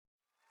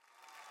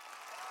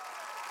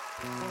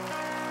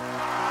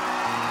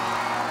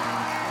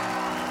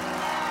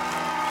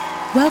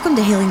Welcome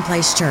to Healing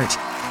Place Church,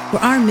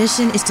 where our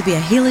mission is to be a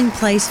healing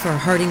place for a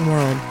hurting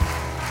world.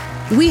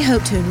 We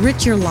hope to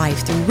enrich your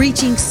life through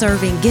reaching,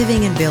 serving,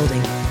 giving, and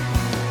building.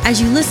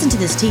 As you listen to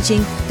this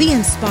teaching, be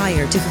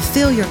inspired to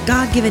fulfill your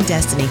God-given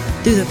destiny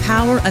through the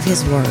power of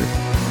His Word.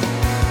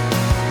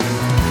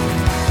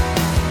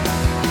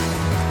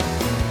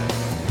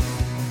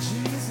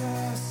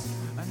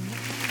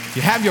 If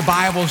you have your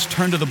Bibles,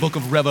 turn to the book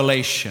of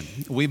Revelation.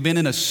 We've been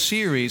in a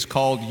series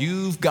called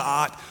You've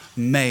Got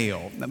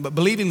Mail, but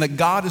believing that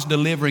God is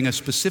delivering a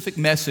specific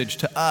message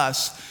to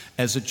us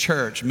as a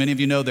church. Many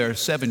of you know there are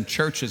 7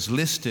 churches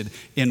listed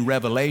in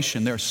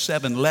Revelation. There are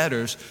 7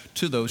 letters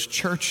to those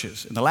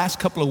churches. In the last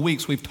couple of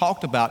weeks, we've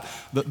talked about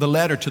the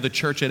letter to the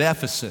church at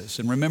Ephesus.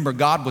 And remember,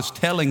 God was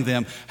telling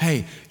them,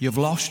 hey, you've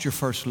lost your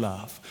first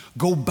love.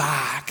 Go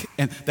back,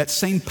 and that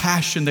same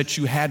passion that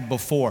you had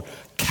before,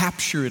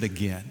 capture it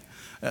again.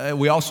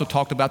 We also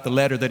talked about the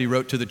letter that he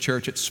wrote to the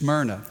church at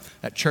Smyrna,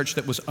 that church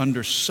that was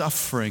under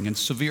suffering and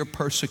severe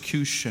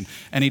persecution.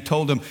 And he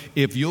told them,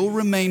 if you'll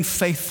remain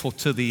faithful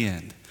to the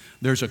end,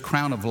 there's a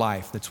crown of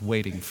life that's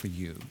waiting for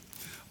you.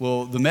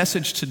 Well, the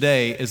message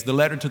today is the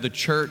letter to the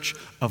church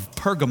of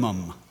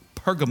Pergamum.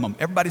 Pergamum.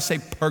 Everybody say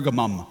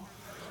Pergamum.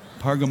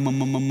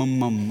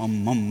 Pergamum.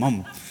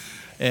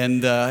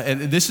 And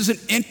this is an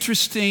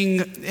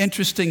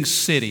interesting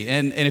city.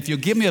 And if you'll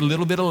give me a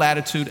little bit of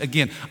latitude,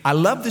 again, I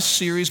love this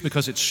series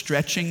because it's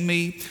stretching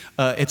me.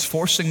 It's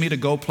forcing me to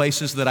go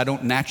places that I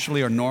don't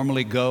naturally or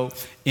normally go.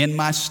 In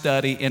my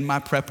study, in my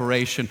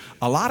preparation,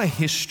 a lot of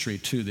history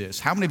to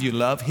this. How many of you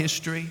love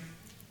history?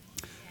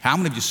 How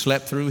many of you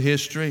slept through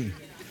history?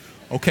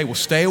 Okay, well,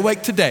 stay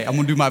awake today. I'm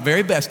going to do my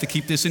very best to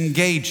keep this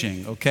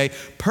engaging, okay?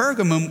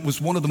 Pergamum was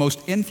one of the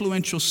most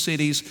influential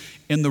cities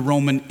in the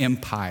Roman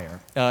Empire.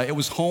 It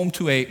was home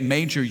to a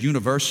major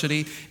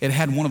university. It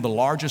had one of the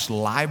largest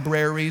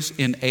libraries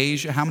in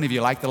Asia. How many of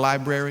you like the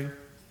library?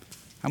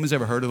 How many's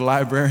ever heard of the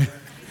library?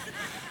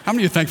 How many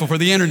of you are thankful for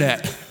the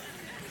internet?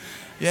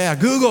 Yeah,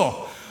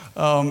 Google.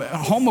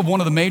 Home of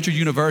one of the major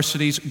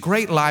universities,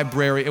 great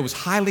library. It was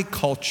highly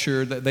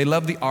cultured. They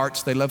loved the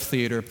arts. They loved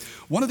theater.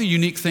 One of the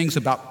unique things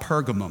about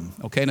Pergamum,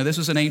 okay, now this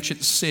is an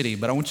ancient city,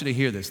 but I want you to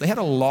hear this. They had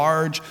a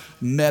large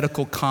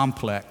medical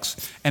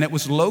complex, and it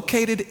was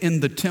located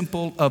in the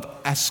temple of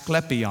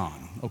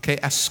Asclepion, okay,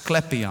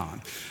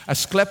 Asclepion.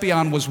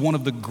 Asclepion was one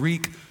of the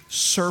Greek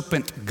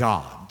serpent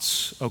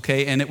gods,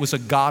 okay, and it was a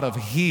god of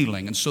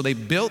healing. And so they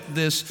built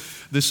this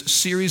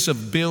series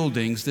of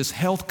buildings, this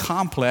health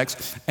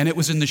complex, and it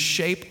was in the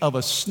shape of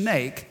a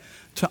snake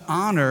to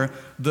honor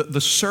the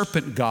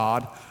serpent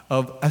god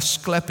of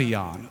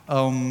Asclepion.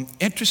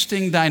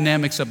 Interesting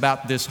dynamics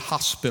about this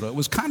hospital. It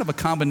was kind of a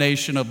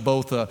combination of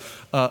both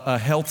a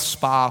health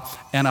spa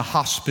and a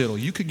hospital.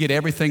 You could get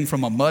everything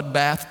from a mud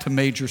bath to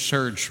major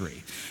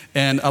surgery.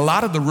 And a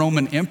lot of the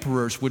Roman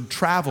emperors would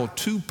travel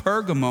to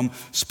Pergamum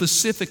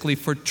specifically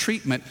for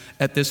treatment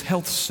at this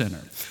health center.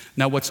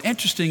 Now, what's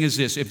interesting is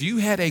this. If you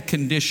had a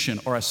condition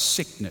or a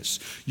sickness,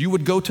 you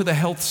would go to the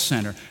health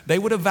center. They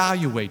would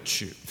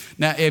evaluate you.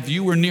 Now, if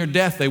you were near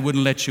death, they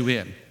wouldn't let you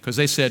in because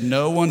they said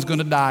no one's going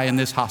to die in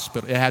this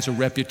hospital. It has a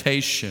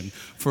reputation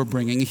for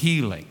bringing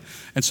healing.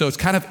 And so it's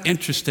kind of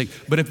interesting.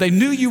 But if they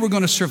knew you were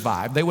going to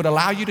survive, they would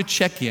allow you to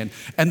check in,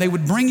 and they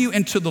would bring you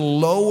into the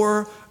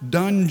lower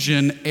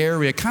dungeon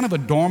area, kind of a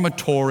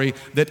dormitory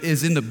that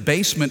is in the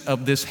basement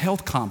of this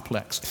health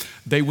complex.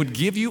 They would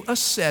give you a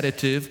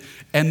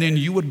sedative, and then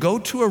you would go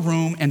to a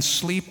room and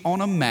sleep on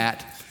a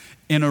mat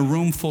in a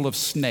room full of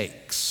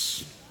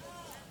snakes.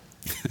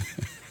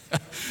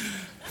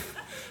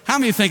 How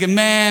many are thinking,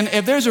 man,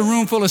 if there's a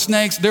room full of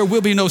snakes, there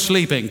will be no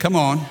sleeping? Come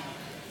on.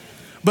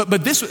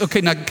 But this,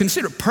 okay, now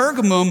consider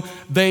Pergamum,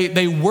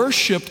 they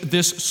worshiped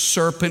this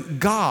serpent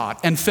god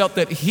and felt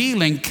that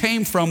healing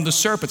came from the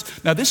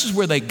serpents. Now this is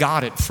where they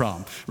got it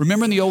from.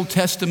 Remember in the Old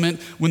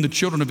Testament when the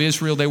children of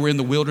Israel, they were in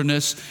the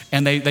wilderness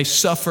and they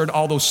suffered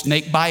all those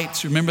snake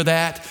bites, remember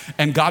that?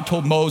 And God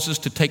told Moses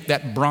to take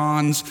that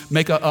bronze,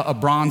 make a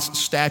bronze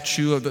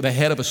statue of the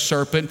head of a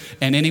serpent,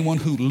 and anyone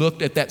who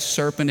looked at that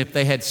serpent, if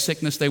they had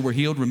sickness, they were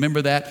healed,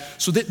 remember that?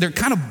 So they're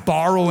kind of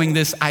borrowing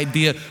this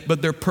idea,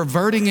 but they're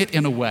perverting it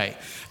in a way.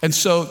 And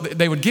so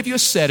they would give you a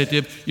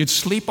sedative, you'd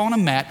sleep on a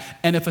mat,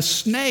 and if a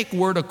snake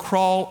were to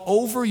crawl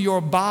over your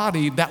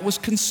body, that was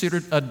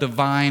considered a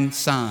divine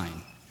sign.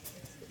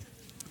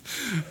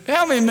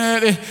 How many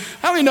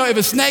know if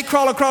a snake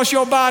crawl across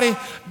your body,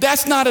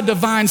 that's not a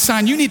divine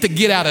sign. You need to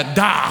get out of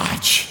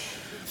Dodge.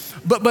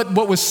 But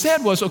what was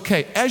said was,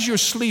 okay, as you're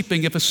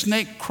sleeping, if a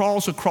snake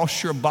crawls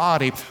across your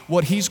body,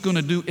 what he's going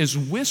to do is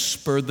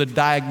whisper the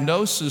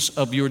diagnosis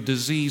of your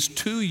disease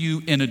to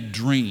you in a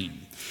dream.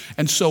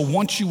 And so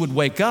once you would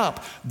wake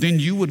up, then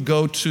you would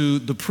go to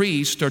the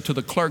priest or to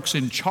the clerks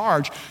in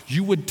charge.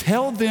 You would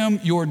tell them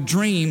your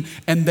dream,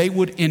 and they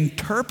would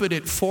interpret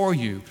it for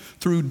you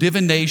through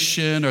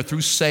divination or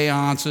through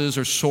seances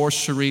or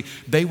sorcery.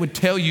 They would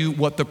tell you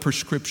what the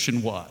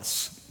prescription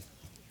was.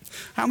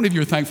 How many of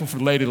you are thankful for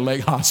Lady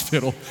Lake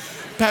Hospital?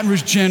 Baton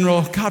Rouge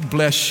General, God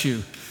bless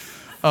you.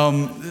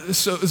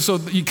 So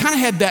you kind of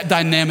had that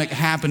dynamic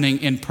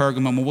happening in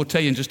Pergamum, and we'll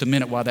tell you in just a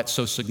minute why that's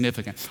so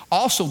significant.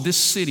 Also, this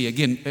city,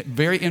 again,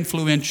 very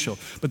influential,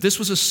 but this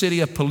was a city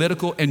of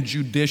political and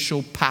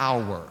judicial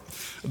power.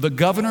 The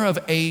governor of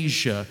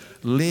Asia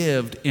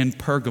lived in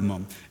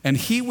Pergamum, and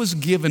he was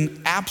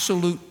given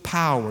absolute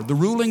power. The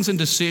rulings and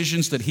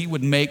decisions that he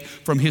would make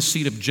from his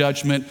seat of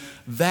judgment,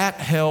 that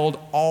held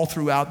all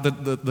throughout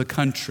the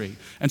country.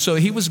 And so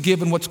he was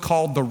given what's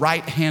called the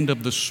right hand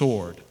of the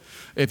sword.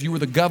 If you were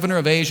the governor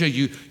of Asia,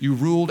 you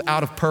ruled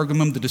out of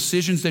Pergamum. The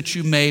decisions that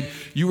you made,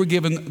 you were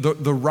given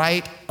the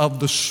right of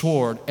the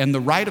sword. And the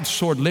right of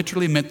sword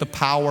literally meant the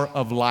power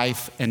of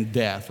life and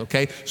death,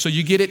 okay? So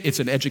you get it.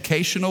 It's an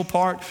educational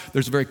part.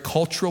 There's a very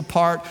cultural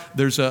part.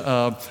 There's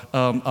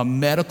a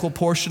medical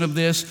portion of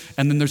this.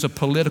 And then there's a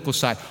political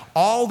side.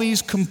 All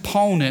these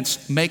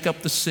components make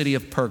up the city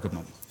of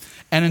Pergamum.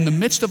 And in the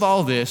midst of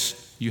all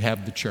this, you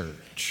have the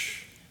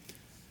church.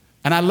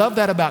 And I love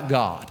that about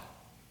God.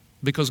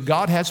 Because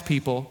God has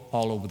people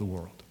all over the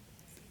world.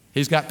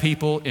 He's got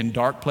people in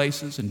dark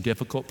places, in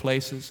difficult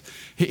places.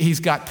 He's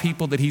got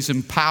people that he's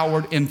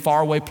empowered in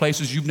faraway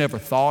places you've never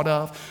thought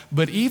of.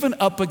 But even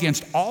up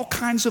against all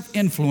kinds of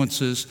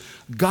influences,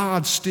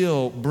 God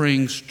still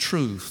brings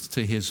truth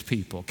to his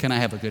people. Can I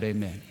have a good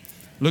amen?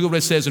 Look at what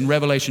it says in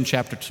Revelation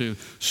chapter 2,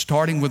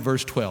 starting with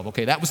verse 12.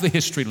 Okay, that was the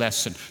history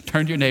lesson.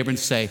 Turn to your neighbor and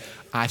say,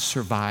 I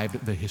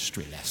survived the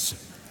history lesson.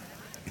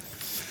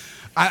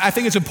 I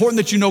think it's important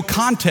that you know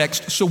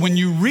context, so when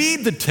you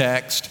read the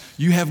text,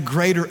 you have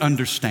greater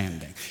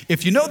understanding.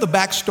 If you know the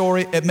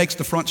backstory, it makes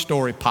the front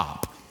story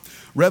pop.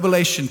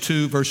 Revelation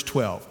 2, verse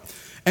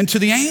 12. And to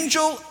the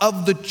angel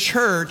of the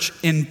church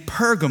in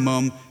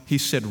Pergamum, he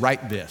said,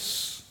 write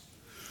this.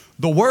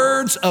 The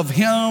words of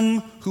him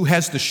who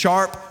has the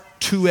sharp,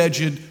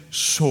 two-edged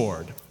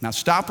sword. Now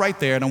stop right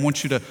there, and I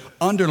want you to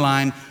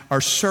underline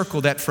or circle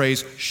that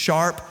phrase,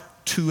 sharp,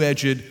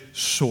 two-edged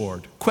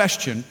sword.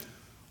 Question.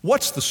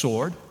 What's the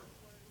sword?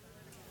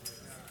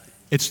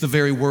 It's the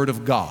very word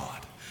of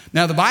God.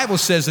 Now, the Bible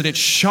says that it's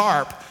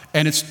sharp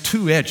and it's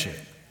two-edged.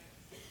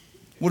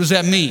 What does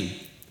that mean?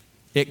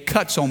 It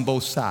cuts on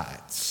both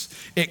sides.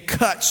 It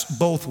cuts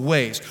both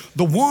ways.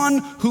 The one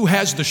who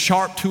has the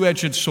sharp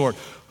two-edged sword.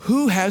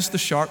 Who has the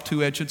sharp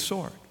two-edged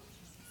sword?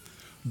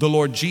 The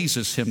Lord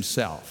Jesus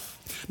himself.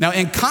 Now,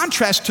 in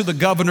contrast to the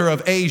governor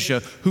of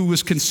Asia, who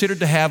was considered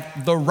to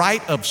have the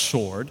right of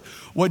sword,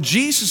 what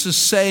Jesus is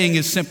saying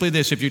is simply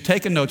this. If you're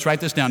taking notes,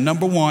 write this down.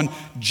 Number one,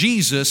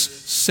 Jesus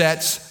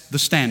sets the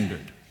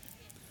standard.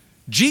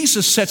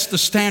 Jesus sets the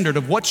standard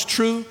of what's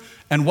true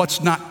and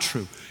what's not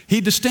true.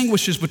 He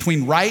distinguishes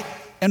between right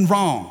and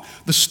wrong.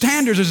 The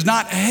standard is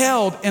not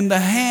held in the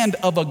hand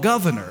of a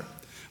governor.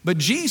 But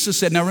Jesus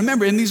said, now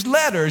remember, in these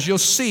letters, you'll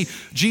see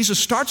Jesus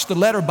starts the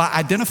letter by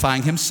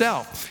identifying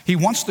himself. He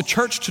wants the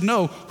church to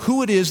know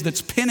who it is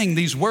that's penning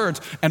these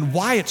words and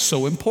why it's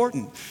so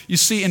important. You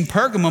see, in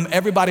Pergamum,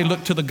 everybody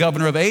looked to the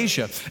governor of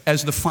Asia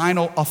as the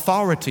final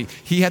authority.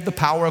 He had the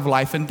power of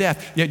life and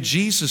death. Yet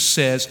Jesus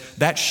says,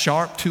 that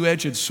sharp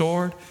two-edged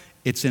sword,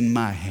 it's in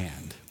my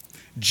hand.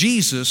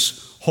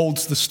 Jesus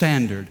holds the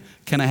standard.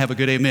 Can I have a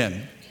good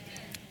amen?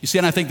 You see,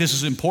 and I think this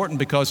is important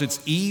because it's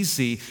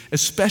easy,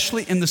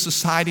 especially in the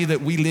society that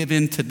we live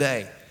in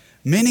today.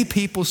 Many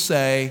people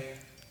say,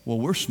 well,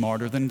 we're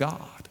smarter than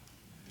God.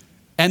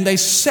 And they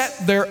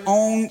set their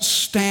own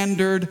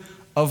standard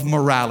of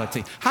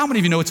morality. How many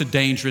of you know it's a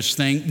dangerous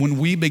thing when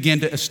we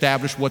begin to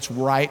establish what's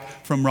right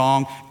from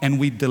wrong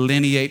and we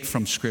delineate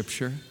from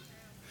Scripture?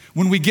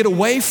 When we get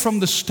away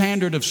from the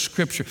standard of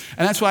Scripture.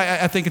 And that's why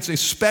I think it's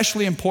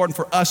especially important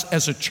for us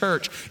as a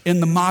church in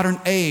the modern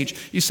age.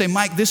 You say,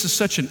 Mike, this is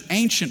such an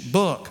ancient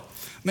book.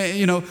 Man,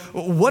 you know,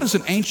 what does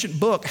an ancient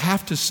book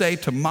have to say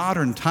to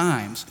modern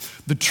times?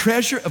 The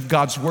treasure of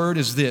God's Word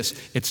is this,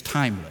 it's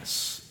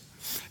timeless.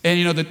 And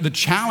you know, the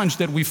challenge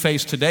that we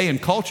face today in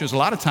culture is a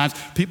lot of times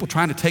people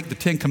trying to take the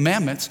Ten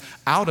Commandments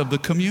out of the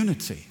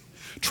community.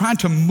 Trying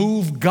to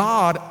move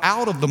God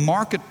out of the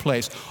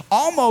marketplace,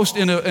 almost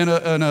in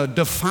a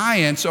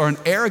defiance or an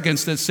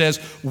arrogance that says,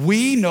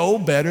 we know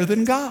better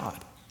than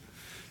God.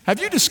 Have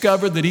you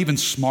discovered that even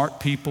smart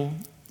people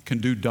can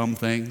do dumb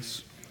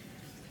things?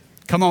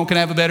 Come on, can I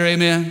have a better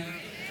amen?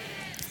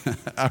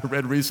 I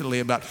read recently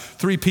about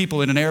 3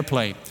 people in an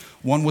airplane.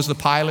 One was the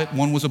pilot,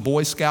 one was a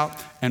Boy Scout,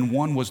 and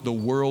one was the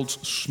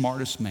world's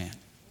smartest man.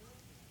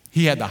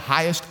 He had the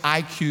highest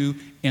IQ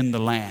in the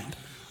land.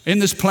 In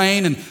this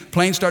plane, and the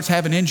plane starts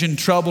having engine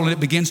trouble and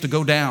it begins to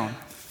go down.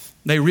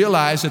 They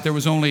realized that there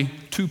was only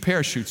 2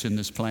 parachutes in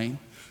this plane.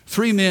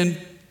 3 men,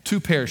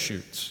 2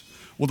 parachutes.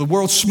 Well, the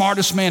world's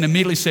smartest man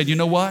immediately said, you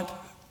know what?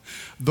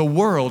 The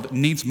world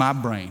needs my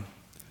brain.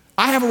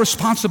 I have a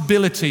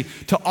responsibility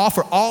to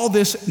offer all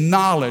this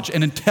knowledge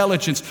and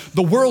intelligence.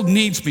 The world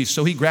needs me.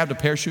 So he grabbed a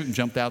parachute and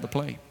jumped out of the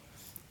plane.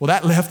 Well,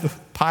 that left the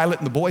pilot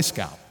and the Boy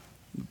Scout.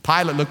 The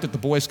pilot looked at the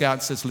Boy Scout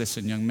and says,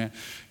 listen, young man,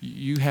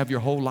 you have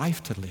your whole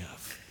life to live.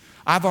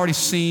 I've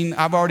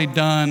already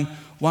done,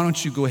 why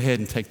don't you go ahead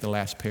and take the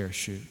last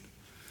parachute?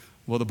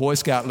 Well, the Boy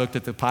Scout looked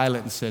at the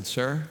pilot and said,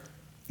 sir,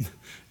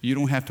 You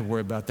don't have to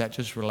worry about that.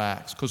 Just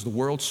relax, because the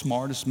world's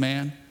smartest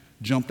man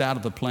jumped out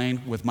of the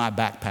plane with my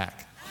backpack.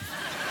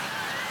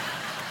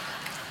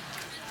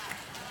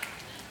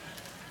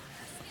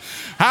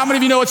 How many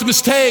of you know it's a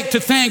mistake to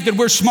think that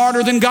we're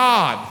smarter than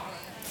God?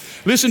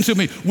 Listen to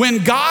me.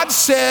 When God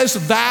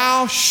says,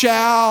 thou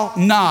shalt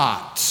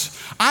not,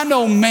 I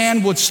know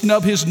man would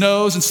snub his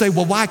nose and say,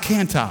 well, why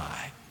can't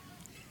I?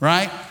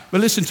 Right? But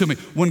listen to me.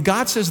 When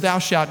God says, thou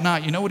shalt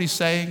not, you know what he's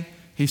saying?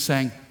 He's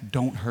saying,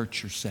 don't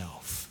hurt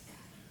yourself.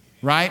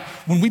 Right?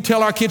 When we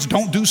tell our kids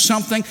don't do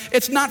something,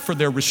 it's not for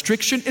their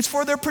restriction, it's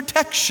for their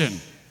protection.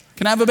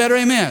 Can I have a better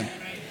amen?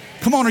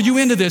 Come on, are you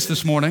into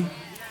this morning?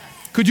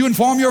 Could you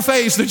inform your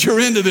face that you're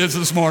into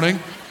this morning?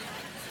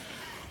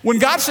 When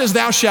God says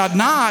thou shalt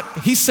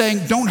not, he's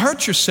saying don't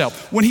hurt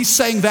yourself. When he's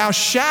saying thou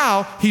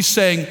shalt, he's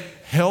saying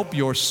help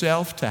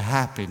yourself to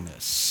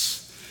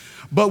happiness.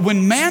 But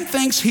when man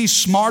thinks he's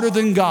smarter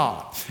than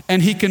God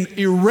and he can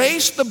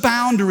erase the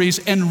boundaries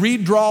and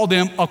redraw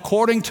them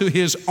according to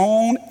his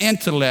own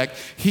intellect,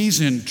 he's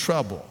in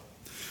trouble.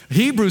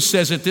 Hebrews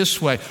says it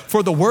this way,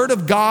 for the word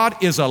of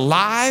God is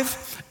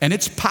alive and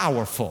it's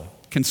powerful.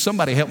 Can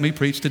somebody help me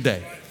preach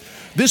today?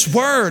 This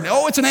word,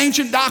 it's an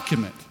ancient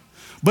document,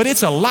 but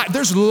it's alive.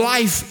 There's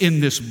life in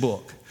this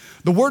book.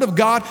 The word of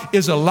God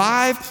is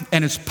alive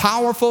and it's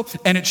powerful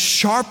and it's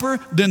sharper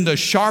than the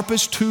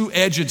sharpest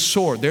two-edged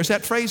sword. There's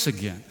that phrase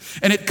again.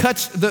 And it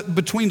cuts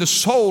between the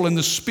soul and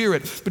the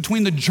spirit,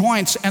 between the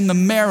joints and the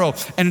marrow,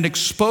 and it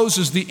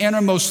exposes the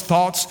innermost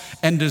thoughts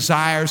and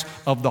desires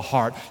of the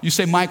heart. You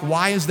say, Mike,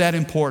 why is that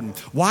important?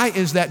 Why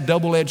is that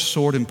double-edged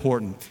sword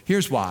important?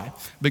 Here's why.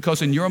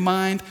 Because in your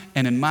mind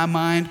and in my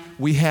mind,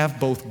 we have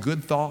both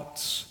good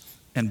thoughts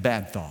and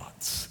bad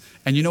thoughts.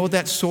 And you know what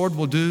that sword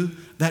will do?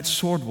 That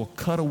sword will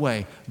cut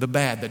away the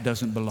bad that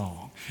doesn't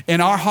belong. In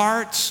our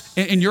hearts,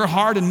 in your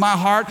heart, in my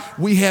heart,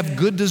 we have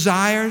good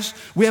desires,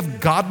 we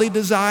have godly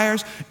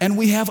desires, and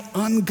we have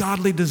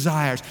ungodly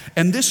desires.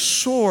 And this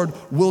sword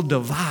will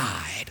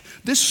divide.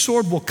 This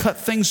sword will cut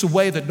things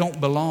away that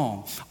don't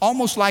belong.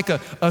 Almost like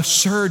a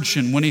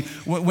surgeon when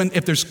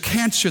if there's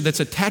cancer that's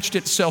attached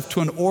itself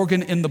to an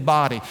organ in the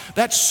body,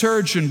 that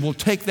surgeon will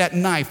take that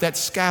knife, that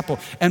scalpel,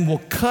 and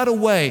will cut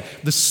away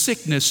the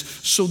sickness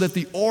so that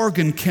the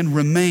organ can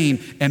remain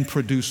and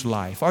produce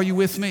life. Are you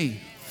with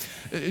me?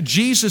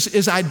 Jesus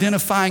is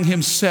identifying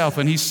himself,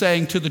 and he's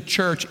saying to the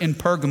church in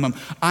Pergamum,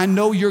 I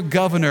know your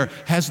governor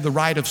has the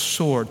right of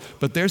sword,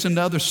 but there's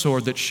another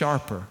sword that's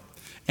sharper,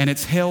 and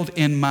it's held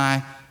in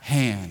my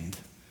hand.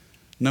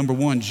 Number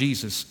one,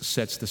 Jesus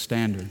sets the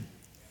standard.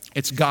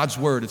 It's God's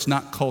word, it's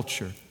not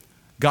culture.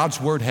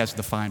 God's word has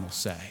the final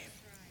say.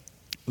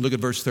 Look at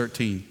verse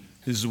 13.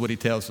 This is what he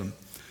tells them.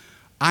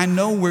 I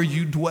know where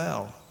you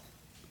dwell,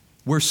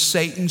 where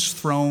Satan's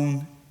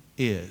throne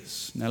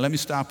is. Now let me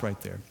stop right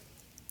there.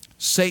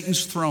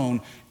 Satan's throne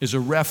is a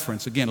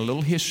reference, again, a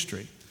little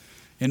history.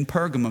 In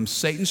Pergamum,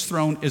 Satan's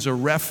throne is a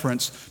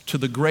reference to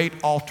the great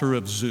altar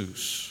of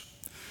Zeus.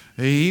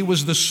 He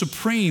was the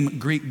supreme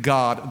Greek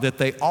god that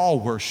they all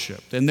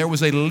worshiped. And there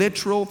was a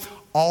literal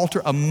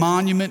altar, a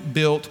monument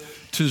built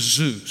to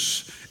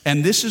Zeus.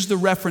 And this is the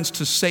reference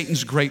to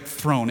Satan's great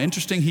throne.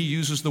 Interesting, he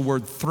uses the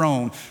word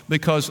throne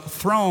because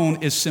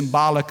throne is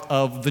symbolic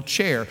of the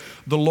chair.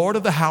 The Lord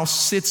of the house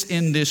sits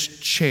in this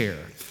chair.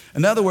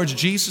 In other words,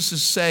 Jesus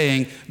is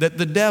saying that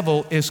the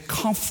devil is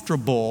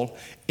comfortable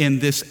in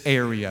this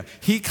area.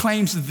 He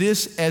claims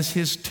this as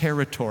his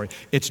territory.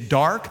 It's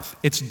dark,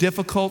 it's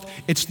difficult,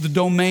 it's the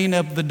domain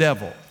of the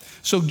devil.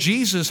 So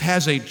Jesus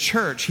has a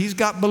church. He's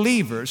got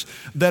believers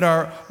that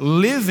are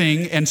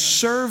living and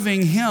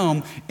serving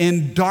him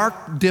in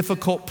dark,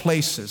 difficult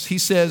places. He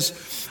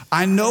says,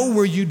 I know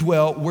where you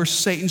dwell, where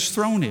Satan's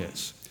throne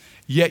is,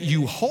 yet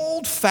you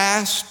hold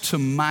fast to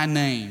my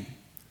name.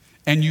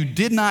 And you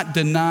did not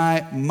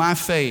deny my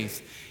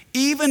faith,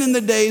 even in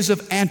the days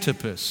of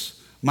Antipas,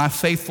 my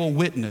faithful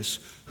witness,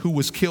 who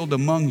was killed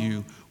among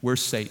you where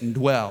Satan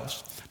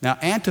dwells. Now,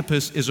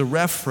 Antipas is a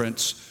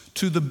reference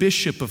to the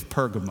bishop of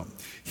Pergamum.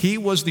 He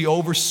was the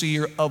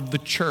overseer of the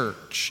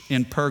church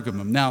in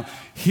Pergamum. Now,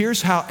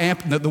 here's how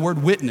the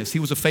word witness, he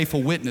was a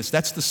faithful witness.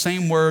 That's the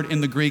same word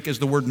in the Greek as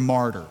the word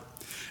martyr.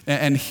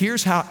 And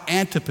here's how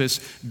Antipas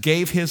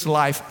gave his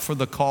life for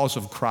the cause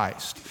of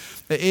Christ.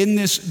 In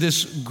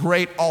this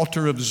great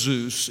altar of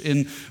Zeus,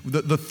 in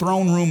the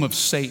throne room of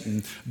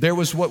Satan, there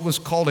was what was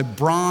called a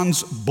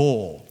bronze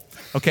bull.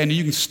 Okay, and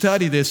you can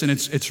study this, and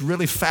it's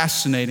really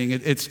fascinating.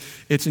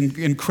 It's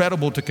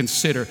incredible to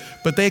consider.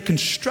 But they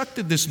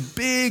constructed this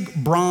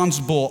big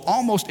bronze bull,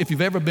 almost if you've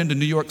ever been to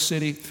New York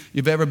City,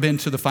 you've ever been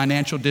to the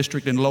financial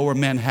district in Lower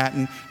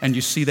Manhattan, and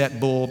you see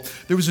that bull.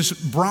 There was this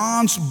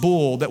bronze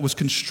bull that was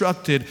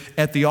constructed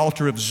at the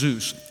altar of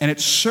Zeus, and it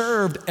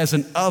served as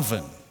an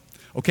oven.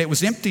 Okay, it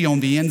was empty on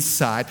the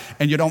inside,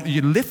 and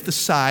you lift the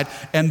side,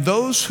 and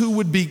those who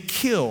would be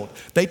killed,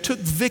 they took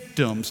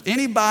victims.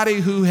 Anybody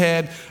who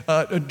had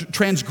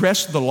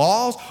transgressed the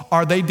laws,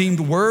 are they deemed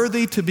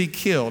worthy to be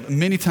killed?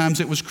 Many times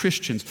it was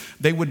Christians.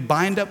 They would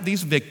bind up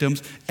these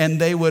victims, and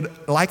they would,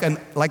 like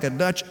a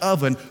Dutch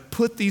oven,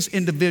 put these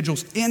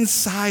individuals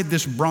inside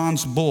this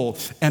bronze bull,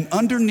 and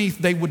underneath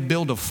they would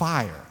build a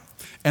fire.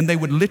 And they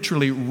would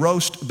literally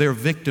roast their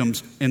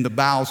victims in the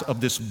bowels of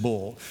this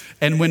bull.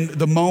 And when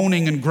the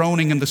moaning and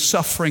groaning and the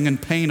suffering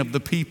and pain of the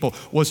people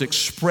was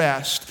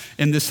expressed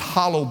in this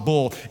hollow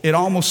bull, it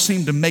almost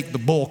seemed to make the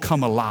bull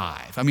come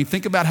alive. I mean,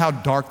 think about how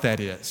dark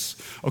that is.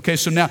 Okay,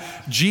 so now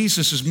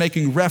Jesus is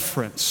making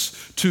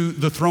reference to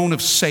the throne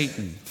of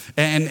Satan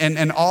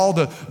and all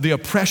the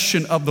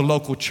oppression of the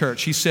local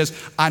church. He says,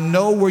 I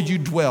know where you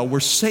dwell,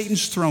 where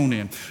Satan's thrown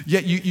in,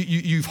 yet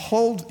you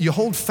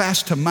hold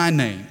fast to my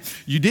name.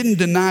 You didn't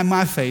deny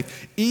my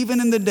faith,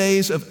 even in the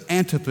days of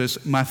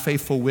Antipas, my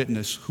faithful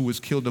witness, who was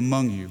killed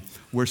among you,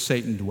 where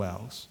Satan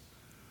dwells.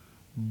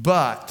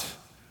 But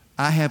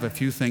I have a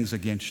few things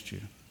against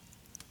you.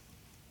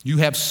 You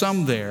have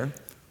some there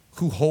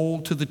who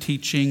hold to the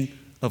teaching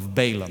of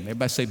Balaam.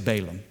 Everybody say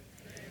Balaam.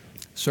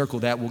 Circle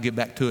that. We'll get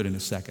back to it in a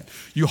second.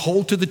 You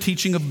hold to the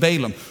teaching of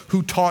Balaam,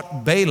 who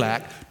taught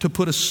Balak to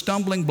put a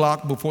stumbling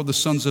block before the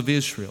sons of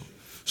Israel,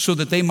 so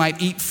that they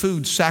might eat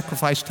food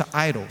sacrificed to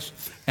idols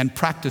and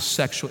practice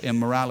sexual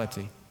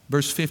immorality.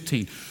 Verse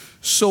 15.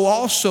 So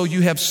also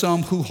you have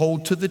some who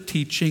hold to the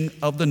teaching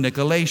of the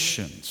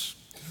Nicolaitans.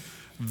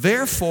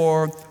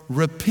 Therefore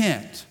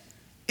repent.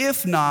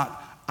 If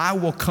not, I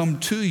will come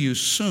to you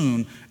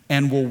soon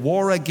and will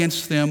war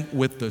against them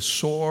with the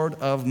sword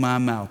of my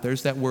mouth.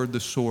 There's that word, the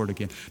sword,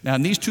 again. Now,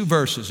 in these two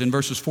verses, in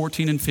verses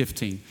 14 and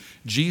 15,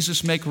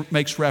 Jesus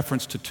makes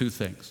reference to two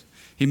things.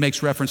 He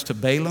makes reference to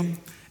Balaam,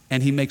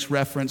 and he makes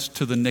reference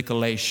to the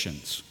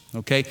Nicolaitans.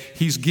 Okay?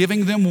 He's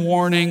giving them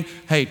warning.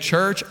 Hey,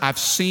 church, I've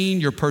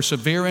seen your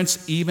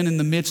perseverance even in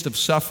the midst of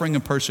suffering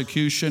and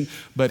persecution,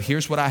 but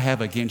here's what I have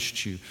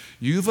against you.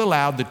 You've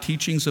allowed the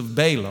teachings of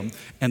Balaam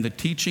and the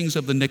teachings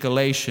of the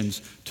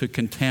Nicolaitans to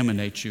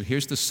contaminate you.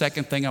 Here's the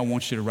second thing I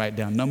want you to write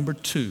down. Number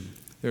 2,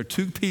 there are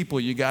 2 people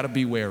you got to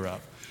beware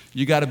of.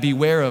 You got to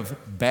beware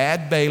of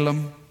bad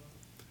Balaam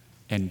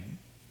and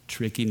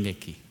tricky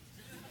Nicky.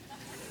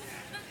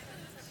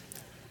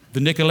 The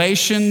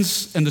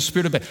Nicolaitans and the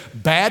spirit of Balaam.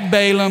 Bad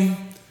Balaam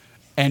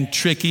and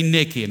tricky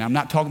Nicky. And I'm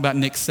not talking about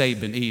Nick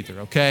Saban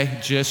either, okay?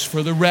 Just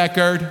for the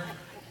record.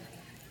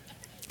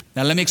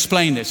 Now let me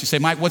explain this. You say,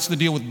 Mike, what's the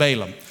deal with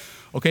Balaam?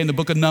 Okay, in the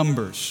book of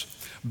Numbers,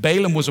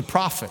 Balaam was a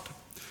prophet.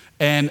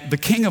 And the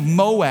king of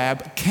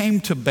Moab came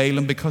to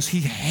Balaam because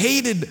he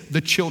hated the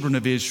children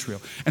of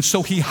Israel. And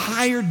so he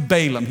hired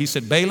Balaam. He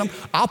said, Balaam,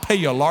 I'll pay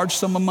you a large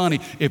sum of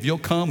money if you'll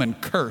come and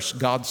curse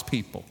God's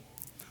people.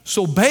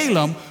 So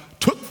Balaam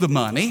took the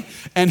money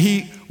and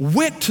he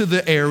went to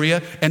the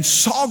area and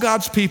saw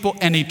God's people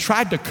and he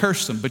tried to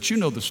curse them. But you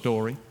know the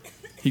story.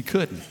 He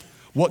couldn't.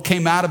 What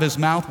came out of his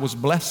mouth was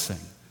blessing,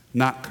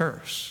 not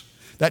curse.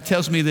 That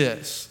tells me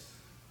this,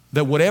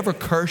 that whatever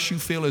curse you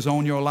feel is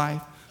on your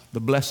life,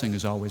 the blessing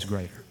is always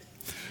greater.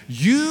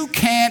 You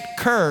can't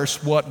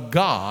curse what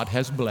God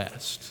has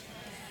blessed.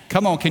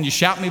 Come on, can you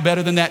shout me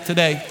better than that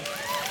today?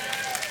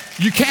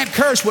 You can't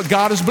curse what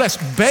God has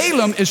blessed.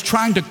 Balaam is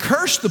trying to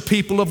curse the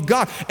people of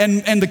God.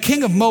 And the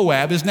king of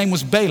Moab, his name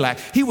was Balak,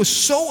 he was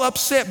so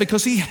upset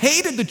because he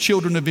hated the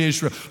children of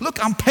Israel.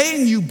 Look, I'm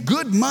paying you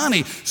good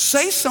money.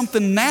 Say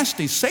something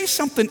nasty. Say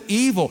something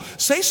evil.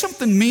 Say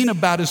something mean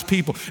about his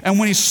people. And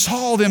when he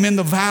saw them in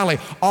the valley,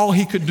 all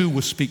he could do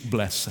was speak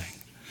blessing.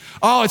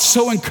 Oh, it's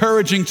so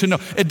encouraging to know.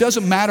 It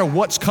doesn't matter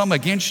what's come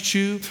against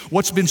you,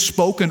 what's been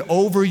spoken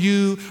over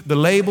you, the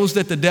labels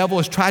that the devil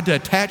has tried to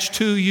attach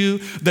to you,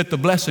 that the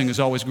blessing is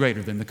always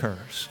greater than the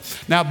curse.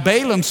 Now,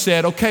 Balaam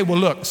said, okay, well,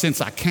 look, since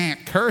I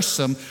can't curse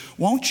them,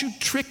 won't you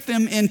trick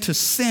them into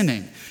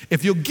sinning?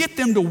 If you'll get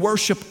them to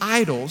worship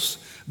idols,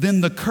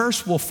 then the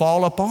curse will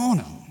fall upon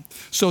them.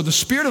 So the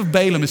spirit of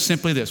Balaam is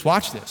simply this.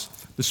 Watch this.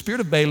 The spirit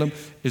of Balaam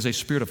is a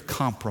spirit of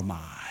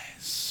compromise.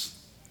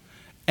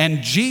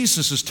 And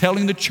Jesus is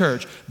telling the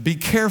church, be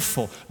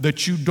careful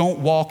that you don't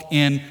walk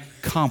in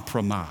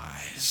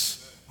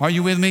compromise. Are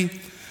you with me?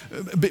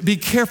 Be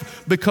careful,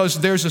 because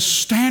there's a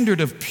standard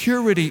of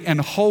purity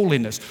and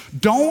holiness.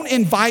 Don't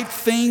invite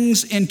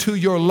things into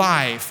your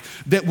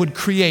life that would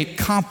create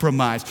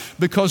compromise,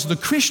 because the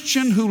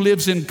Christian who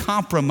lives in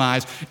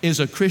compromise is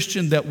a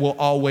Christian that will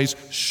always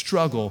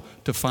struggle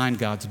to find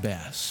God's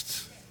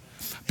best.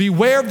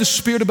 Beware of the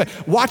spirit of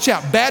Balaam. Watch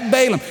out, bad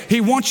Balaam. He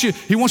wants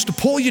to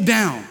pull you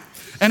down.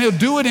 And he'll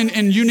do it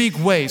in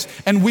unique ways.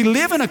 And we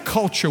live in a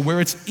culture where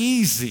it's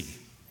easy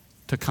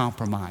to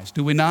compromise,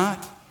 do we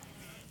not?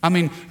 I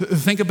mean,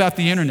 think about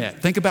the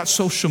internet. Think about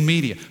social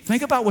media.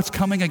 Think about what's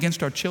coming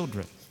against our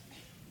children.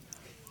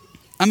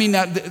 I mean,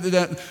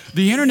 the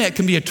internet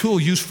can be a tool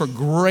used for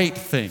great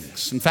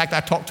things. In fact,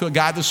 I talked to a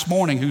guy this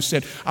morning who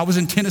said, I was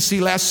in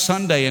Tennessee last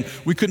Sunday and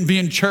we couldn't be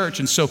in church.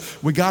 And so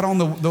we got on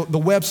the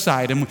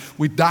website and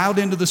we dialed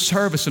into the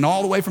service, and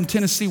all the way from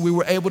Tennessee, we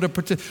were able to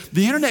participate.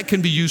 The internet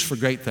can be used for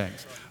great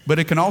things, but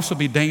it can also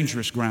be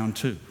dangerous ground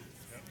too.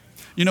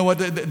 You know what?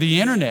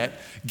 The internet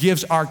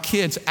gives our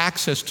kids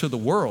access to the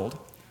world,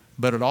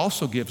 but it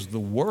also gives the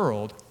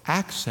world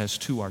access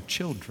to our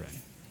children.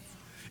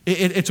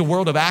 It's a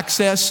world of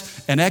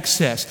access and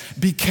excess.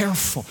 Be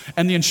careful.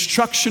 And the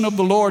instruction of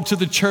the Lord to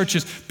the church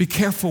is, be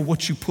careful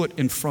what you put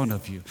in front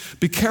of you.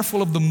 Be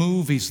careful of the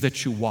movies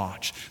that you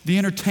watch, the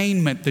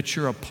entertainment that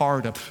you're a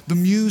part of, the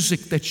music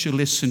that you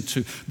listen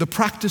to, the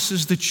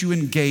practices that you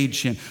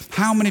engage in.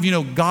 How many of you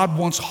know God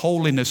wants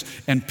holiness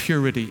and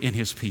purity in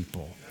His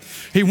people?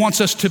 He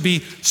wants us to be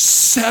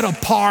set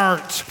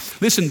apart.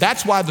 Listen,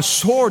 that's why the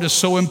sword is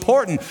so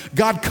important.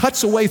 God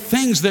cuts away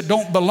things that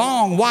don't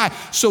belong. Why?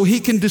 So He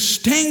can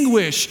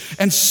distinguish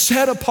and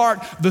set apart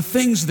the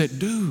things that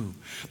do.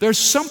 There's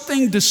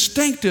something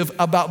distinctive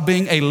about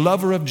being a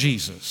lover of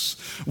Jesus.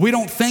 We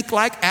don't think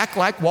like, act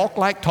like, walk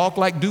like, talk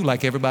like, do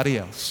like everybody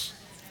else.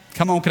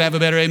 Come on, can I have a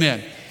better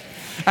amen?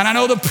 And I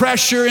know the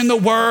pressure in the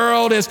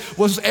world is,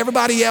 well,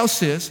 everybody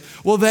else is.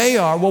 Well, they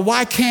are. Well,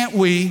 why can't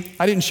we?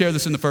 I didn't share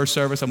this in the first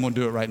service. I'm going to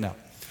do it right now.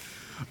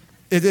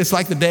 It's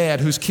like the dad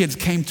whose kids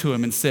came to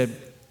him and said,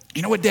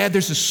 you know what, Dad,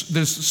 there's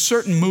a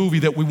certain movie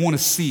that we want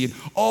to see. And,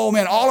 oh,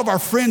 man, all of our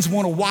friends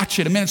want to watch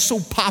it. And, man, it's so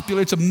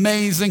popular. It's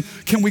amazing.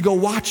 Can we go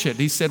watch it? And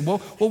he said, well,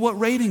 what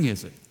rating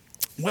is it?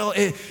 Well,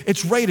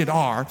 it's rated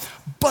R,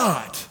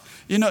 but...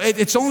 You know,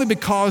 it's only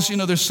because, you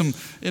know, there's some,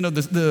 you know,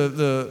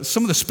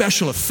 some of the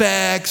special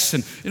effects,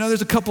 and, you know,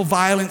 there's a couple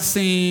violent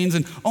scenes,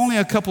 and only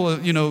a couple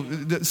of, you know,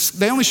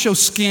 they only show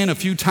skin a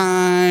few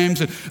times,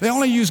 and they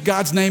only use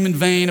God's name in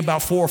vain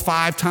about 4 or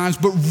 5 times,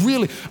 but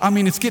really, I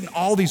mean, it's getting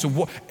all these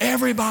awards.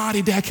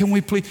 Everybody, Dad, can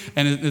we please?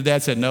 And the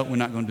dad said, no, we're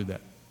not going to do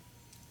that.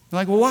 They're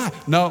like, well, why?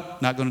 No,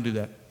 not going to do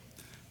that.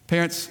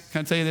 Parents,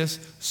 can I tell you this?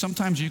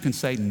 Sometimes you can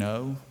say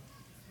no,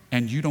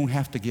 and you don't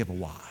have to give a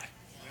why.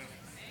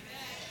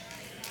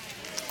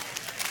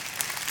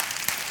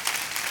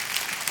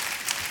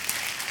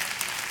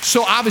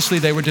 So obviously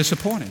they were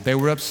disappointed. They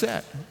were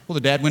upset. Well,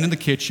 the dad went in the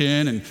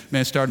kitchen and,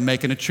 man, started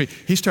making a treat.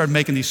 He started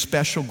making these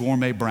special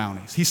gourmet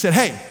brownies. He said,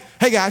 hey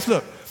guys,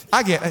 look,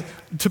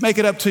 to make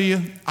it up to you,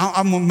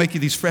 I'm going to make you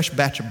these fresh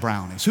batch of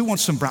brownies. Who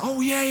wants some brownies?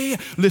 Oh, yeah.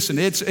 Listen,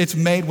 it's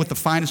made with the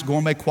finest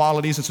gourmet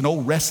qualities. It's an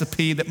old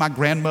recipe that my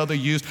grandmother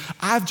used.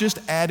 I've just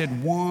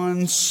added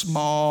one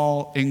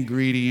small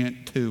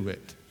ingredient to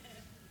it.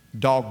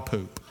 Dog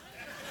poop.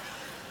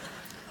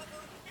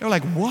 They're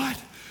like, what?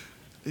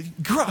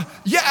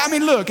 Yeah, I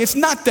mean, look, it's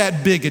not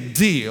that big a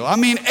deal. I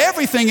mean,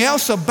 everything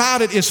else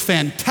about it is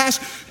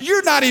fantastic.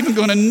 You're not even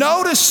going to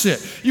notice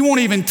it. You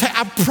won't even,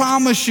 I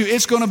promise you,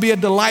 it's going to be a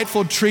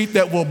delightful treat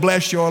that will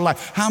bless your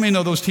life. How many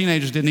know those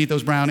teenagers didn't eat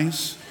those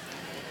brownies?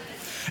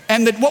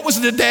 And what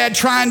was the dad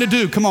trying to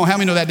do? Come on, how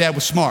many know that dad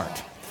was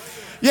smart?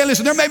 Yeah,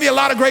 listen, there may be a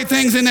lot of great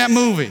things in that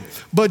movie,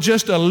 but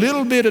just a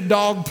little bit of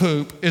dog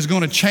poop is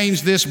going to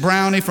change this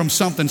brownie from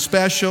something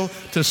special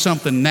to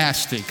something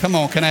nasty. Come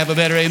on, can I have a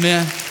better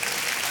amen?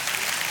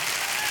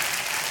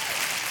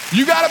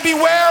 You got to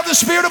beware of the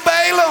spirit of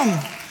Balaam.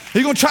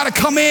 He's going to try to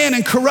come in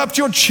and corrupt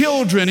your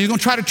children. He's going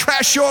to try to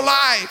trash your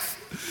life.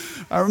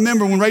 I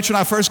remember when Rachel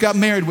and I first got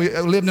married, we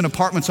lived in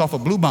apartments off of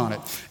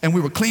Bluebonnet, and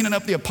we were cleaning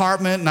up the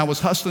apartment, and I was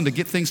hustling to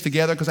get things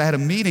together because I had a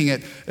meeting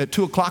at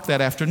 2 o'clock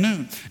that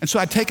afternoon. And so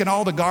I'd taken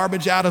all the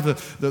garbage out of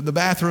the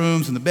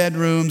bathrooms and the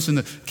bedrooms and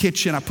the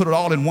kitchen. I put it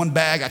all in one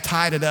bag. I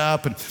tied it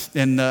up, and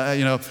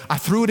you know, I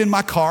threw it in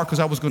my car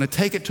because I was going to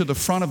take it to the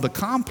front of the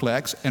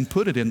complex and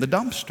put it in the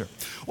dumpster.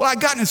 Well, I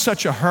got in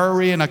such a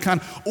hurry, and I kind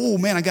of, oh,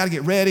 man, I got to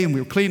get ready, and we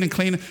were cleaning,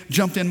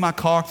 jumped in my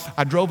car.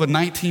 I drove a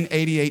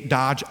 1988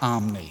 Dodge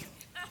Omni.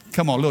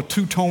 Come on, a little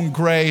two-tone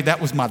gray.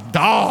 That was my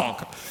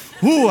dog.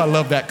 Ooh, I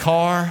love that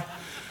car.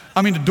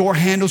 I mean, the door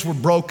handles were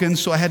broken,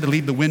 so I had to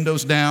leave the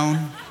windows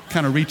down,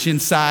 kind of reach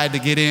inside to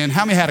get in.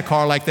 How many had a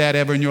car like that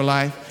ever in your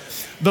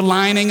life? The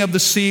lining of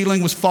the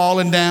ceiling was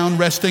falling down,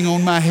 resting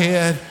on my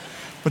head.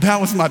 But that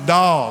was my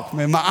dog,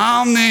 man, my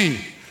Omni.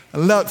 I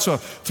loved, so I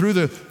threw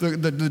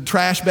the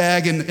trash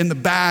bag in the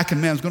back,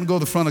 and man, I was going to go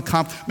to the front of the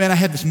comp. Man, I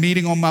had this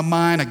meeting on my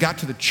mind. I got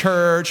to the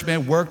church,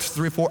 man, worked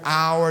 3 or 4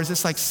 hours.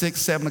 It's like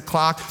 6, 7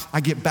 o'clock. I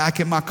get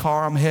back in my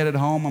car. I'm headed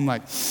home. I'm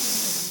like,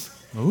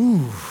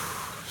 ooh,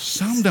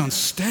 something done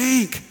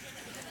stank.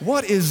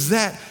 What is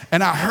that?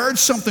 And I heard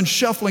something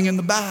shuffling in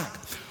the back.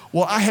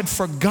 Well, I had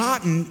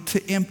forgotten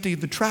to empty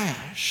the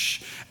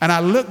trash. And I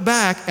looked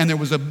back, and there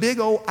was a big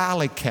old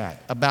alley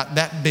cat about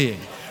that big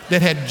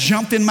that had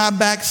jumped in my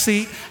back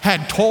seat,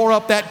 had tore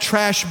up that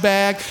trash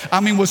bag. I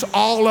mean, was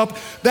all up.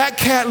 That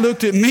cat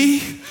looked at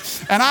me,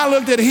 and I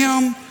looked at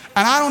him,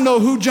 and I don't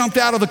know who jumped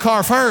out of the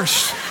car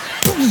first.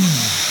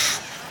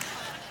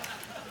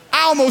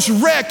 I almost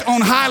wrecked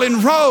on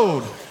Highland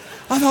Road.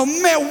 I thought,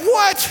 man,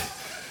 what?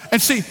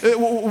 And see,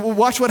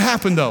 watch what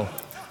happened, though.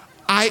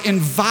 I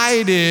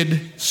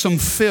invited some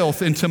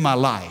filth into my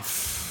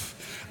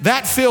life.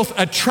 That filth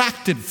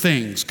attracted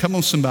things. Come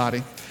on,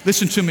 somebody.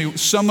 Listen to me.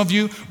 Some of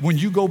you, when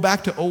you go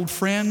back to old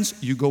friends,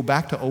 you go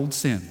back to old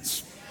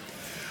sins.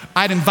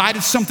 I'd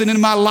invited something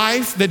into my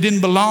life that didn't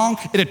belong.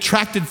 It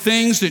attracted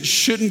things that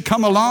shouldn't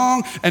come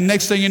along. And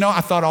next thing you know,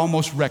 I thought I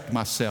almost wrecked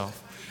myself.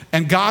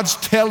 And God's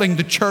telling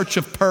the church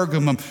of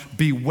Pergamum,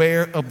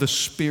 beware of the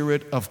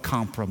spirit of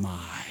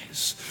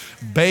compromise.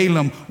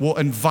 Balaam will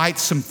invite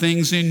some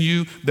things in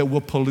you that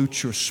will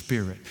pollute your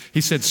spirit. He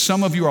said,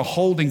 some of you are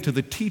holding to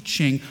the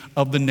teaching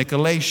of the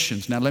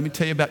Nicolaitans. Now, let me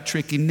tell you about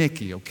Tricky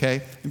Nicky, okay?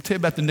 Let me tell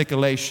you about the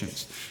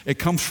Nicolaitans. It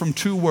comes from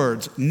two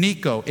words,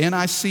 Nico,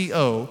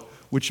 N-I-C-O,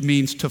 which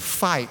means to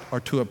fight or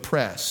to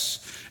oppress.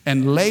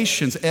 And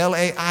Laitians,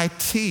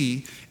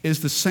 L-A-I-T,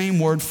 is the same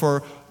word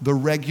for the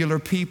regular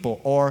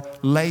people or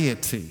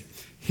laity.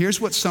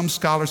 Here's what some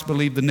scholars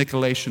believe the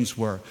Nicolaitans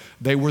were.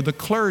 They were the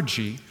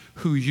clergy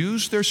who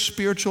used their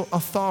spiritual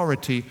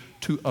authority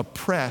to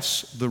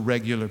oppress the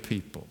regular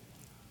people.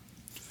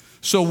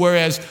 So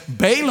whereas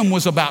Balaam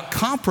was about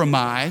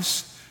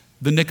compromise,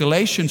 the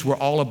Nicolaitans were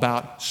all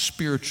about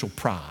spiritual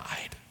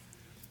pride.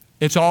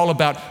 It's all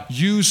about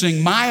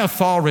using my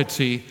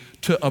authority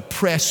to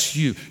oppress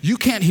you. You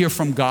can't hear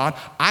from God.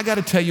 I got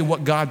to tell you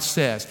what God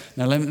says.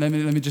 Now let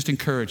me just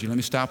encourage you. Let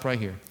me stop right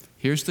here.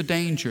 Here's the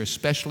danger,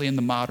 especially in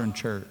the modern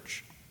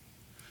church.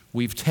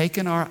 We've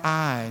taken our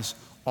eyes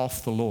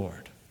off the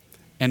Lord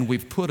and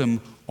we've put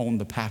them on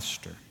the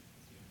pastor.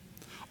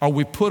 Or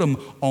we put them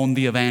on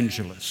the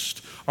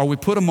evangelist. Or we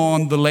put them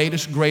on the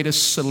latest,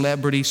 greatest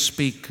celebrity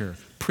speaker,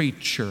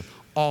 preacher,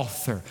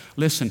 author.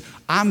 Listen,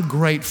 I'm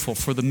grateful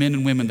for the men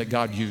and women that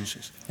God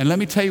uses. And let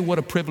me tell you what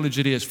a privilege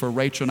it is for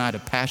Rachel and I to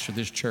pastor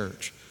this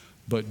church.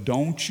 But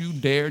don't you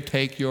dare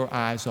take your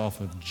eyes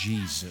off of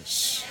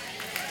Jesus.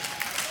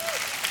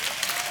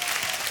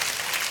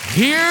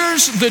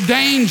 Here's the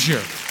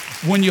danger.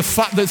 When you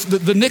fight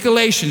the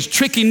Nicolaitans,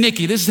 Tricky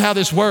Nicky, this is how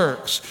this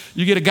works.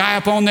 You get a guy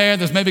up on there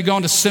that's maybe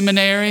going to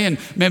seminary and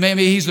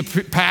maybe he's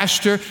the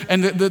pastor.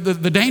 And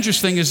the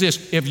dangerous thing is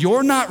this. If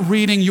you're not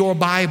reading your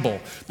Bible,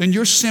 then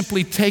you're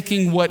simply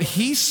taking what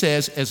he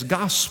says as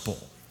gospel.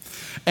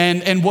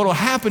 And what will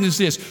happen is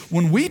this.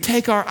 When we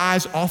take our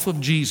eyes off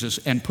of Jesus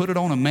and put it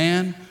on a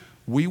man,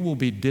 we will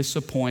be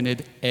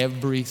disappointed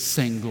every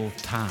single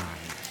time.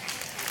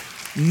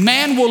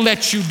 Man will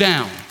let you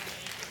down.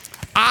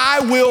 I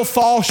will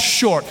fall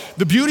short.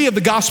 The beauty of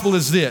the gospel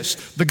is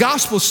this. The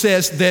gospel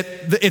says that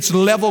it's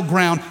level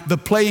ground, the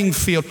playing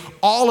field.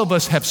 All of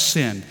us have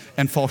sinned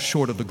and fall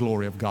short of the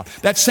glory of God.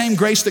 That same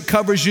grace that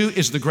covers you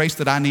is the grace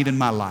that I need in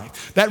my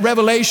life. That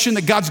revelation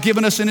that God's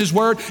given us in His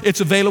Word,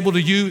 it's available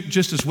to you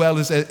just as well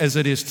as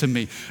it is to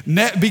me.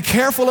 Be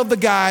careful of the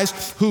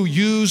guys who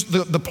use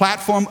the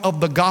platform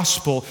of the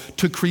gospel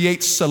to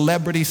create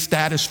celebrity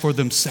status for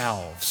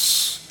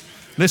themselves.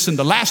 Listen,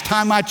 the last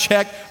time I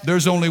checked,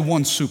 there's only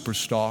one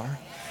superstar,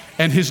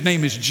 and his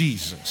name is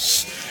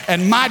Jesus.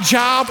 And my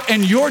job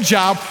and your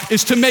job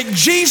is to make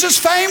Jesus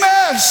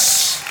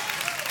famous.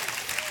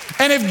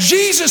 And if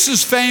Jesus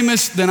is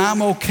famous, then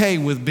I'm okay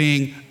with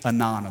being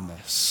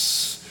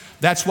anonymous.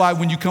 That's why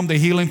when you come to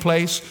Healing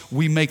Place,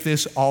 we make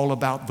this all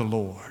about the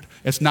Lord.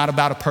 It's not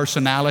about a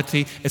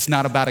personality. It's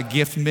not about a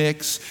gift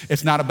mix.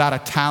 It's not about a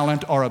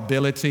talent or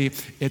ability.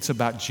 It's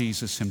about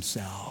Jesus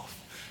Himself.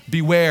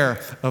 Beware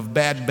of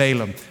bad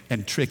Balaam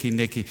and Tricky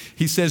Nicky.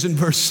 He says in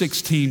verse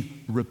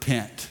 16,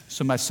 repent.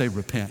 Somebody say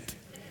repent.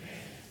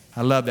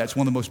 I love that. It's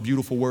one of the most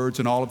beautiful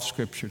words in all of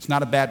Scripture. It's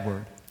not a bad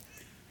word.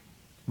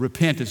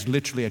 Repent is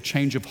literally a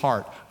change of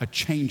heart, a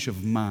change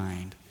of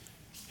mind.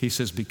 He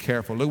says, be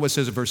careful. Look what it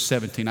says in verse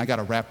 17. I got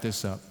to wrap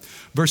this up.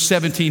 Verse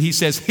 17, he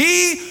says,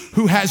 he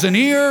who has an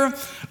ear,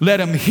 let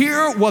him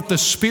hear what the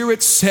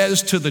Spirit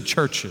says to the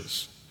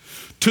churches.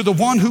 To the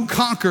one who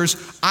conquers,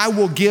 I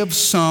will give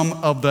some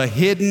of the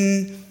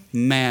hidden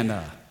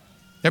manna.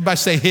 Everybody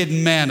say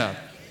hidden manna.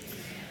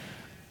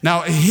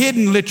 Now,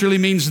 hidden literally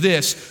means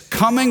this,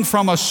 coming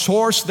from a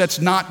source that's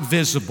not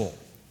visible.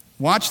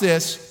 Watch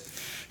this.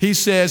 He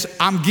says,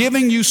 I'm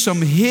giving you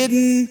some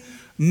hidden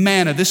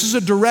manna. This is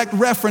a direct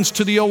reference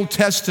to the Old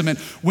Testament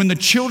when the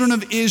children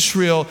of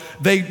Israel,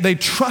 they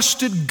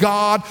trusted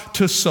God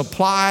to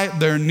supply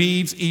their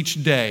needs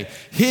each day.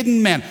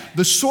 Hidden manna.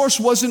 The source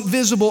wasn't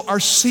visible or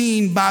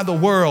seen by the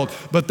world,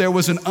 but there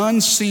was an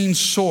unseen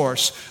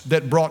source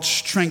that brought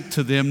strength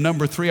to them.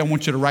 Number 3, I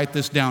want you to write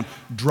this down.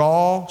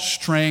 Draw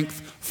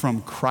strength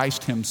from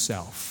Christ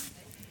Himself.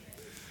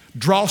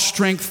 Draw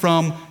strength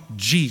from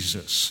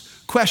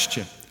Jesus.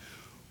 Question.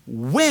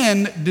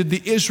 When did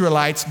the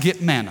Israelites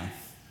get manna?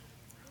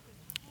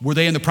 Were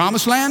they in the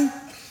promised land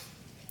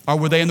or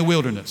were they in the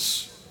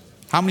wilderness?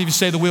 How many of you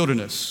say the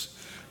wilderness?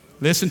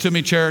 Listen to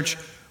me, church.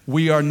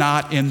 We are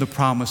not in the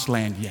promised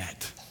land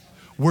yet.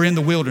 We're in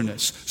the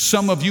wilderness.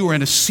 Some of you are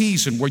in a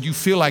season where you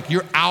feel like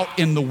you're out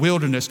in the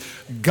wilderness.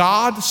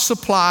 God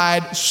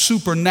supplied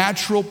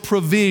supernatural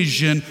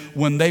provision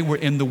when they were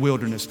in the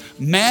wilderness.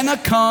 Manna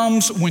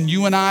comes when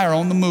you and I are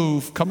on the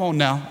move. Come on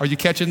now. Are you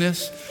catching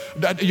this?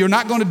 You're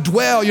not going to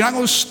dwell. You're not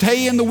going to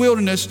stay in the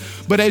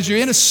wilderness. But as you're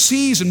in a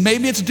season,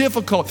 maybe it's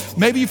difficult.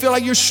 Maybe you feel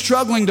like you're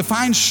struggling to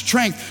find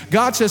strength.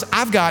 God says,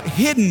 I've got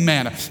hidden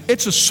manna.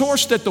 It's a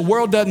source that the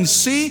world doesn't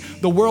see,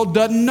 the world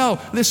doesn't know.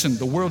 Listen,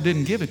 the world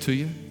didn't give it to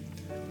you.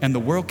 And the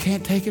world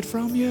can't take it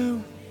from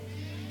you.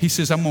 He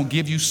says, I'm going to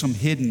give you some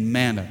hidden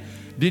manna.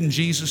 Didn't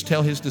Jesus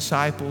tell his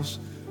disciples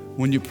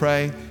when you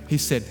pray? He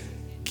said,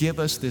 give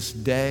us this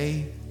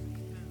day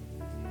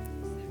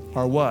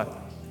our what?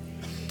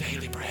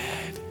 Daily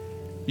bread.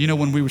 You know,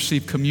 when we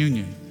receive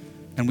communion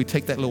and we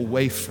take that little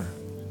wafer,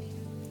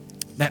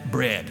 that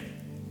bread,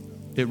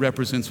 it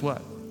represents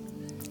what?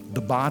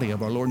 The body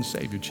of our Lord and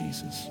Savior,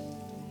 Jesus.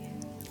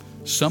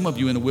 Some of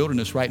you in the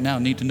wilderness right now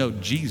need to know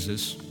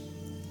Jesus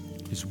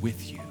is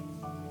with you.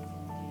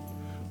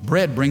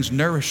 Bread brings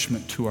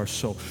nourishment to our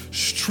soul,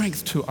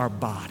 strength to our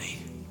body.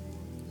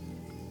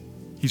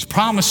 He's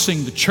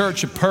promising the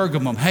church of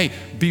Pergamum, hey,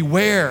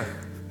 beware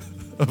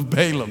of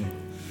Balaam,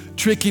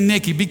 tricky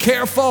Nicky. Be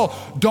careful.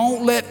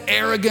 Don't let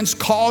arrogance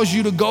cause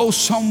you to go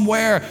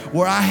somewhere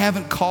where I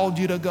haven't called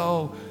you to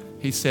go.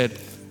 He said,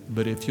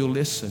 but if you'll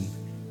listen,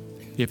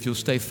 if you'll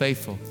stay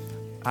faithful,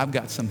 I've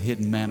got some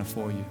hidden manna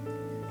for you.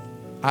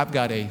 I've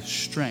got a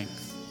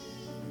strength.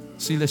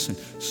 See, listen,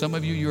 some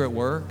of you, you're at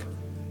work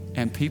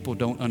and people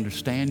don't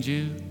understand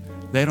you.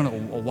 They don't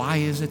know, why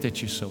is it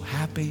that you're so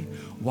happy?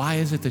 Why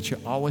is it that you're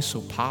always so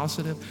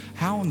positive?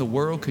 How in the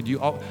world could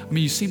you,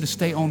 you seem to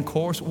stay on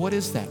course. What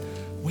is that?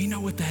 We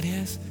know what that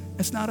is.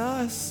 It's not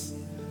us.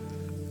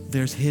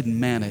 There's hidden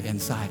manna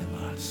inside of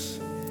us.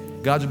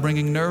 God's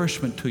bringing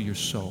nourishment to your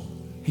soul.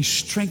 He's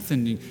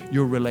strengthening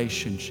your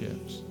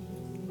relationships.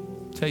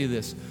 I'll tell you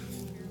this,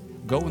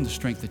 go in the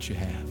strength that you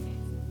have,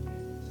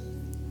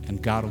 and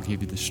God will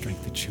give you the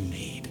strength that you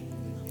need.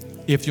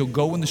 If you'll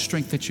go in the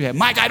strength that you have.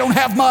 Mike, I don't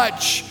have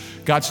much.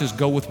 God says,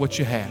 go with what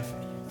you have,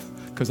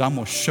 because I'm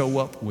going to show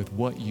up with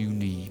what you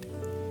need.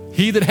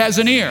 He that has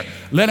an ear,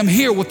 let him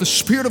hear what the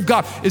Spirit of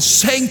God is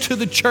saying to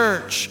the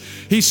church.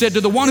 He said,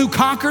 to the one who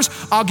conquers,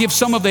 I'll give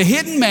some of the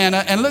hidden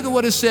manna. And look at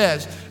what it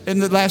says in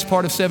the last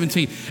part of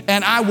 17.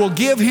 And I will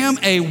give him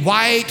a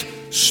white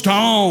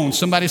stone.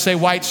 Somebody say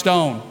white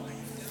stone.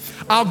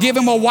 I'll give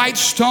him a white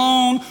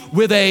stone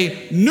with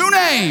a new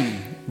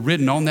name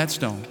written on that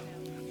stone.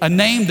 A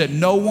name that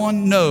no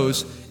one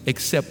knows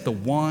except the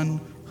one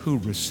who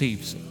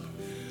receives it.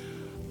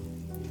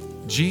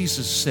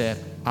 Jesus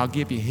said, I'll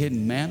give you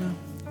hidden manna,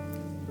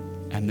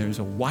 and there's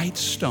a white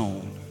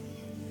stone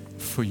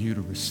for you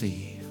to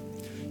receive.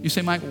 You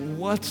say, Mike,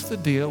 what's the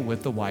deal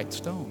with the white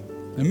stone?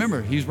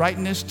 Remember, he's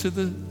writing this to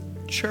the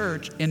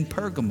church in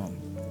Pergamum.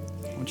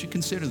 I want you to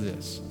consider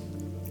this.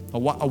 A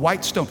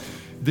white stone.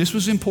 This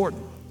was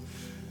important.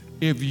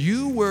 If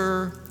you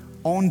were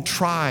on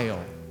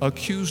trial,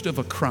 accused of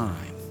a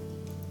crime,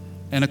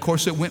 and of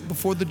course it went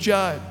before the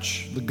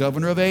judge, the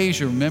governor of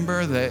Asia,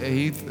 remember that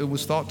he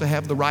was thought to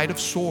have the right of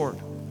sword.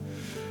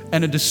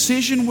 And a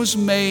decision was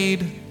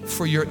made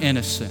for your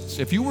innocence.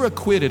 If you were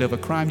acquitted of a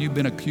crime you've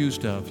been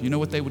accused of, you know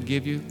what they would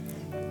give you?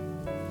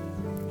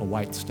 A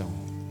white stone.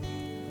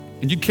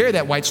 And you'd carry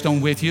that white stone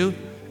with you.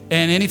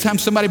 And anytime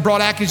somebody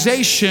brought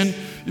accusation,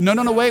 no,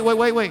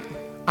 wait.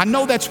 I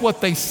know that's what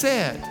they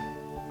said.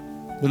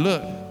 But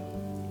look,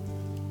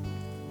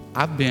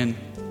 I've been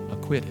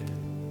acquitted.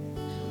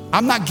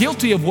 I'm not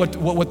guilty of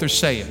what they're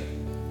saying.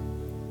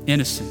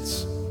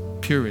 Innocence,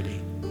 purity.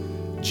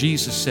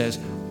 Jesus says,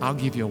 I'll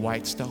give you a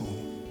white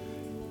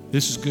stone.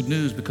 This is good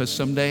news, because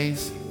some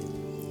days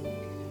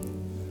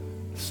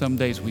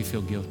we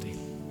feel guilty.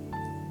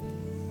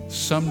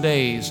 Some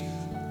days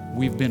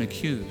we've been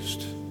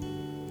accused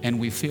and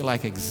we feel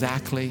like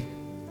exactly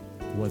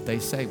what they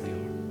say we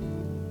are.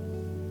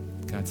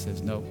 God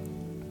says, no,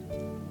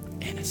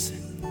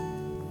 innocent,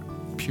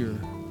 pure,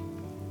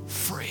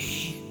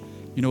 free.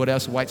 You know what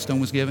else a white stone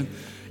was given?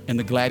 In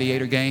the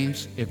gladiator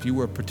games, if you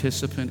were a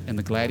participant in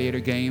the gladiator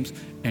games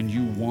and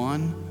you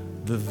won,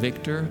 the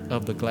victor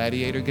of the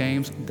gladiator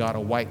games got a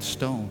white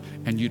stone.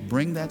 And you'd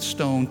bring that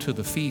stone to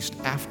the feast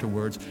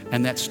afterwards,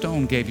 and that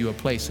stone gave you a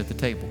place at the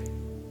table.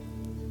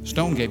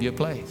 Stone gave you a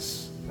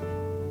place.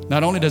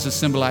 Not only does it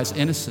symbolize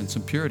innocence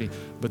and purity,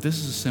 but this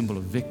is a symbol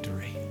of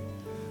victory.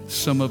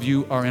 Some of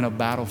you are in a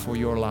battle for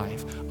your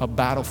life, a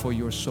battle for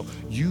your soul.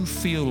 You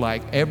feel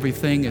like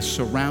everything is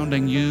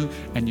surrounding you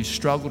and you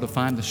struggle to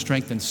find the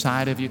strength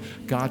inside of you.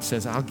 God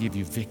says, I'll give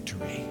you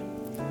victory.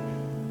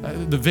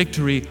 The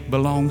victory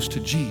belongs to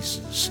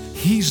Jesus.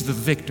 He's the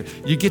victor.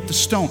 You get the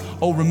stone.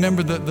 Oh,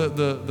 remember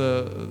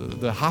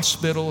the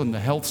hospital and the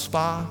health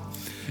spa?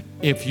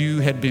 If you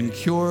had been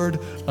cured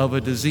of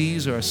a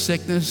disease or a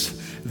sickness,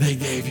 they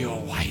gave you a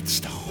white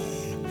stone.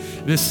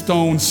 This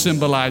stone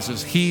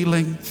symbolizes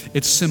healing.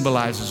 It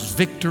symbolizes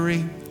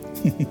victory.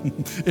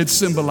 It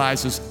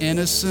symbolizes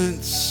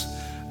innocence.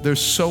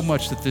 There's so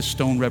much that this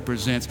stone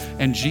represents.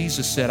 And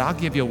Jesus said, I'll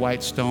give you a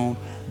white stone,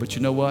 but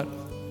you know what?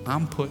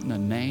 I'm putting a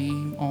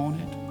name on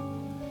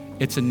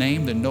it. It's a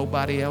name that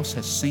nobody else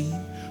has seen,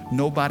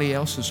 nobody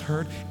else has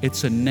heard.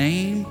 It's a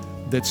name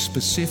that's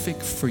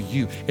specific for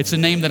you. It's a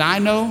name that I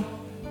know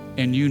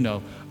and you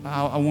know.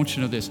 I want you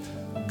to know this.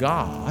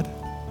 God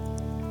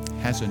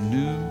has a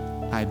new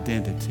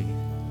identity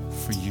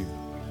for you.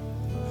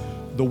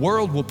 The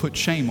world will put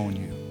shame on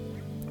you.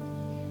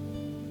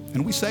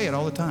 And we say it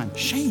all the time.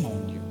 Shame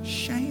on you.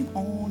 Shame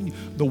on you.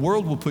 The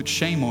world will put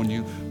shame on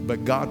you,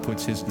 but God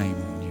puts his name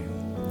on you.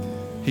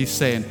 He's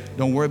saying,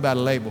 don't worry about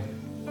a label.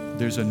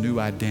 There's a new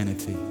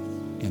identity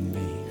in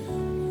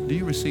me. Do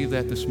you receive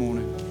that this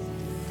morning?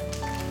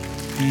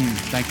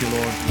 Thank you,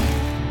 Lord.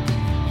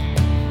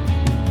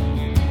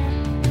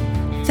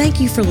 Thank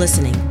you for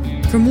listening.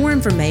 For more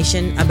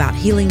information about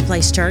Healing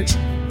Place Church,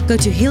 go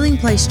to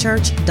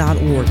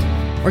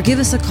healingplacechurch.org or give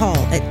us a call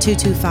at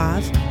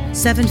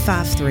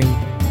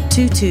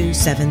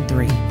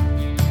 225-753-2273.